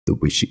The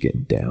way she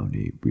getting down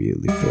ain't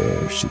really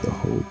fair. She the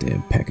whole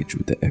damn package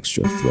with the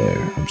extra flair.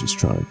 I'm just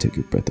trying to take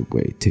your breath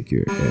away, take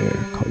your air.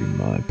 Call your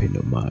mind, pay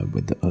no mind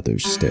when the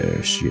others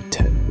stare. She a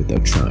 10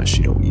 without trying,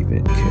 she don't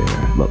even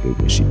care. Love it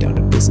when she down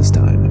to business,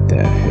 tying up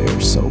that hair.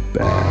 So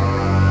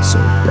bad, so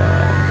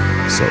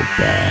bad, so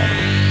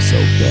bad, so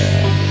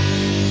bad.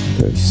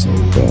 Very so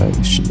bad,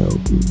 you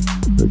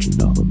Shinobu. Purging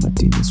all of my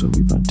demons when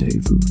we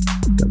rendezvous.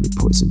 Got me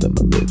poisoned on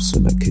my lips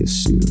when I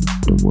kiss you.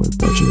 Don't worry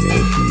about your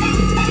Yankee, you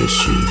ain't an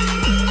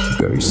issue.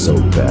 Very so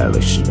bad,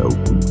 like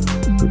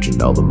Shinobu.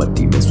 Purging all of my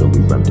demons when we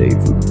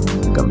rendezvous.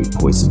 Got me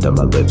poisoned on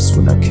my lips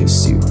when I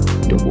kiss you.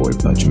 Don't worry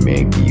about your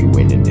Yankee, you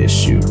ain't an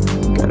issue.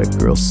 Got a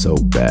girl so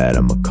bad,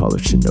 I'ma call her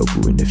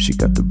Shinobu. And if she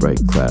got the right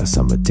class,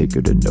 I'ma take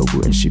her to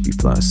Nobu. And she be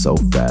flying so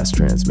fast,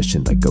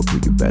 transmission like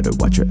Goku. You better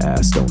watch her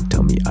ass, don't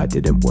tell me I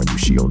didn't warn you.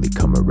 She only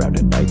come around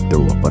at night,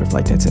 throw a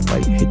butterfly dance at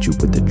fight. Hit you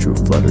with the true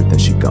flutter, then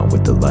she gone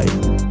with the light.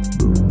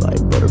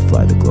 Moonlight,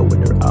 butterfly, the glow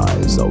in her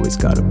eyes. Always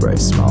got a bright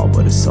smile,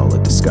 but it's all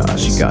a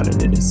disguise. She got an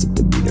innocent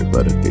demeanor,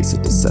 but a face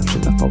of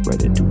deception. I fall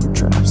right into her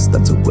traps,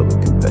 that's a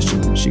willing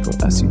confession. She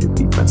gon' ask you to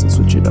be friends and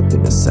switch it up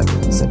in a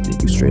second. Sending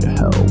you straight to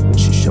hell when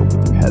she show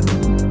with her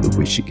heaven. The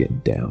way she getting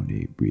down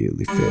ain't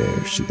really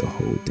fair. She the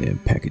whole damn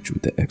package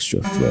with the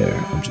extra flair.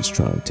 I'm just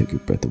trying to take your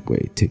breath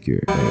away, take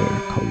your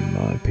air. Call your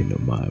mind, pay no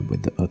mind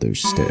when the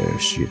others stare.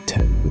 She a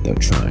 10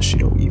 without trying, she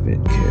don't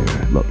even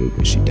care. Love it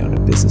when she down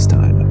to business,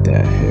 tying up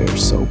that hair.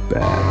 So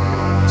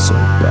bad, so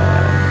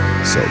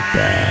bad, so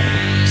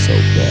bad, so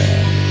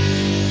bad.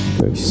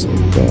 Very so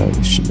bad,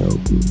 you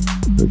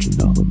Shinobu.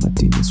 Purging all of my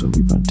demons when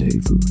we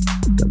rendezvous.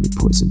 Got me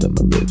poisoned on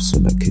my lips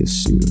when I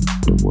kiss you.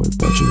 Don't worry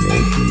about your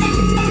Yankee, you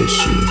ain't an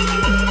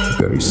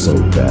issue. Very so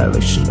bad,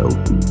 like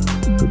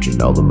Shinobu.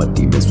 Purging all of my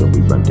demons when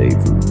we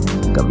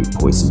rendezvous. Got me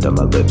poisoned on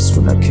my lips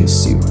when I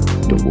kiss you.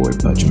 Don't worry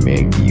about your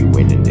Yankee, you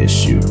ain't an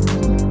issue.